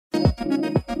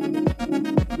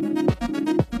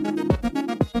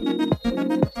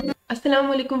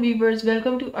Assalamu alaikum viewers,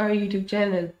 welcome to our YouTube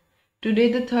channel.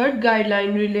 Today the third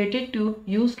guideline related to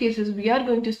use cases we are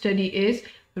going to study is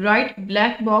write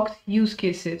black box use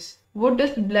cases. What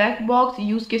does black box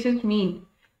use cases mean?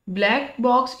 Black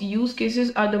box use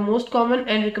cases are the most common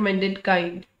and recommended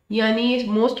kind. यानी ये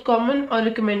most common और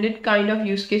recommended kind of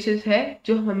use cases है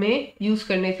जो हमें use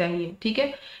करने चाहिए, ठीक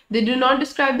है? They do not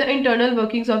describe the internal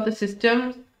workings of the system,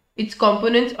 its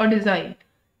components or design.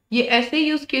 ये ऐसे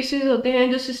यूज केसेस होते हैं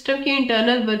जो सिस्टम की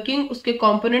इंटरनल वर्किंग, उसके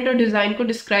कंपोनेंट और डिजाइन को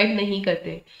डिस्क्राइब नहीं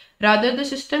करते. Rather the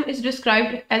system is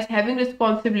described as having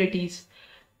responsibilities.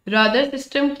 Rather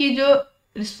system की जो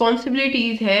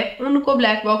रिस्पॉन्सिबिलिटीज है उनको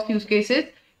black box use cases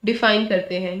define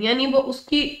करते हैं. यानी वो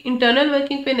उसकी इंटरनल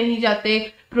वर्किंग पे नहीं जाते,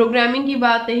 प्रोग्रामिंग की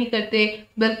बात नहीं करते,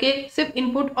 बल्कि सिर्फ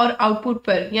इनपुट और आउटपुट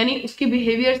पर यानी उसकी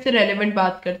बिहेवियर से रेलेवेंट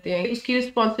बात करते हैं. उसकी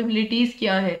रिस्पॉन्सिबिलिटीज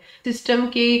क्या है, सिस्टम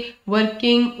के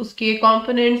वर्किंग, उसके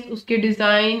कंपोनेंट्स, उसके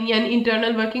डिजाइन यानी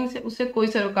इंटरनल वर्किंग से उससे कोई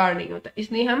सरोकार नहीं होता.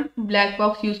 इसलिए हम ब्लैक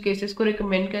बॉक्स यूज केसेस को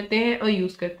रिकमेंड करते हैं और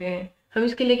यूज करते हैं. हम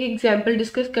इसके लिए एक एग्जाम्पल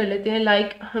डिस्कस कर लेते हैं.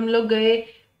 लाइक हम लोग गए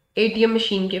एटीएम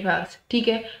मशीन के पास, ठीक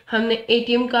है, हमने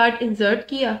एटीएम कार्ड इंसर्ट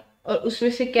किया और उसमें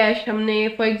से कैश हमने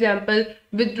फॉर एग्जांपल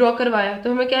विथड्रॉ करवाया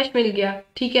तो हमें कैश मिल गया,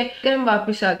 ठीक है. फिर हम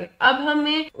वापस आ गए. अब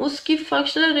हमें उसकी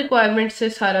फंक्शनल रिक्वायरमेंट से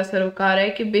सारा सरोकार है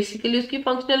कि बेसिकली उसकी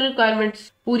फंक्शनल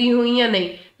रिक्वायरमेंट्स पूरी हुई या नहीं.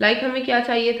 लाइक हमें क्या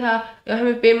चाहिए था,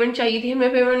 हमें पेमेंट चाहिए थी,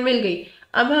 हमें पेमेंट मिल गई.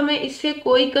 अब हमें इससे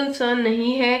कोई कंसर्न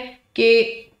नहीं है कि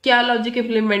क्या लॉजिक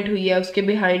इम्प्लीमेंट हुई है उसके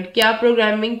बिहाइंड, क्या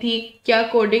प्रोग्रामिंग थी, क्या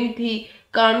कोडिंग थी,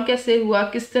 काम कैसे हुआ,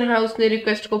 किस तरह उसने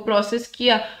रिक्वेस्ट को प्रोसेस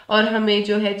किया और हमें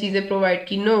जो है चीजें प्रोवाइड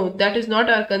की. No, that is not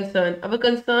our concern. Our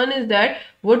concern is that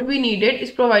what we needed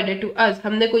is provided to us.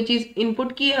 हमने कोई चीज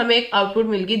इनपुट की, हमें एक आउटपुट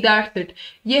मिल गई, दैट्स इट.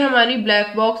 ये हमारी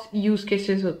ब्लैक बॉक्स यूज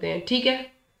केसेस होते हैं, ठीक है.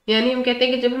 यानी हम कहते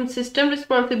हैं कि जब हम सिस्टम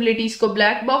रिस्पॉन्सिबिलिटीज को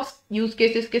ब्लैक बॉक्स यूज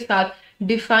केसेस के साथ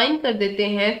डिफाइन कर देते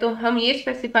हैं तो हम ये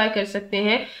स्पेसिफाई कर सकते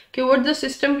हैं कि what the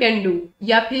system can do,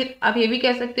 या फिर आप ये भी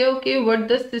कह सकते हो कि what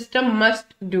the system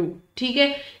must do, ठीक है.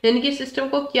 यानी कि सिस्टम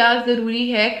को क्या जरूरी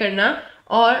है करना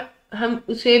और हम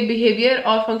उसे बिहेवियर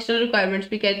और फंक्शनल रिक्वायरमेंट्स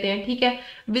भी कहते हैं, ठीक है.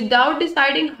 Without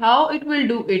deciding how it will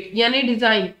do it, यानी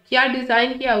डिजाइन, क्या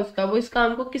डिजाइन किया उसका, वो इस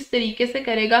काम को किस तरीके से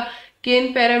करेगा,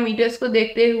 किन पैरामीटर्स को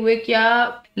देखते हुए, क्या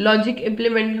लॉजिक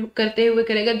इम्प्लीमेंट करते हुए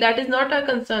करेगा. That is not our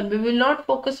concern. We will not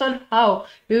focus on how,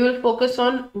 we will focus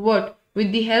on what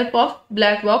with the help of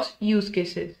black box use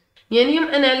cases. यानी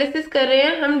हम एनालिसिस कर रहे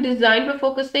हैं, हम डिजाइन पर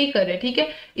फोकस नहीं कर रहे, ठीक है.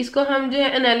 इसको हम जो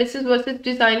है एनालिसिस वर्सेस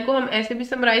डिजाइन को हम ऐसे भी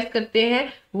समराइज करते हैं,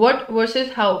 व्हाट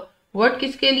वर्सेस हाउ. व्हाट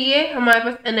किसके लिए, हमारे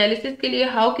पास एनालिसिस के लिए,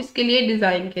 हाउ किसके लिए,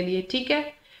 डिजाइन के लिए, ठीक है.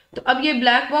 तो अब ये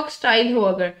ब्लैक बॉक्स स्टाइल हो,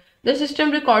 अगर the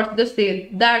system records the sale,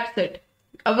 that's it.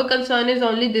 Our concern is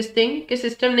only this thing कि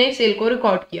system ने sale को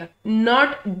record किया.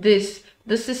 Not this.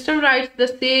 The system writes the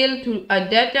sale to a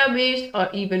database or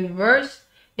even worse.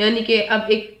 यानी कि अब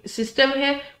एक सिस्टम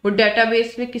है, वो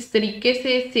डेटाबेस में किस तरीके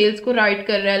से सेल्स को राइट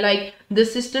कर रहा है. Like the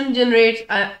system generates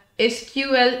a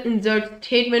SQL insert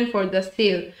statement for the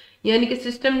sale. यानी कि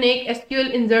सिस्टम ने एक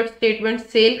SQL insert statement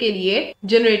सेल के लिए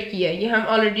जनरेट किया है. ये हम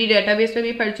ऑलरेडी डेटाबेस में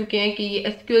भी पढ़ चुके हैं कि ये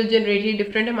SQL जनरेटरी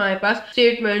डिफरेंट हमारे पास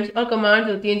स्टेटमेंट्स और कमांड्स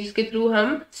होती हैं जिसके थ्रू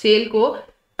हम सेल को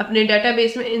अपने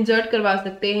डेटाबेस में इंसर्ट करवा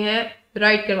सकते हैं,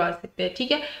 राइट करवा सकते हैं,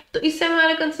 ठीक है. तो इससे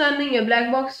हमारा कंसर्न नहीं है.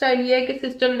 ब्लैक बॉक्स स्टाइल ये है कि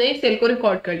सिस्टम ने सेल को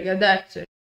रिकॉर्ड कर लिया, दैट्स इट.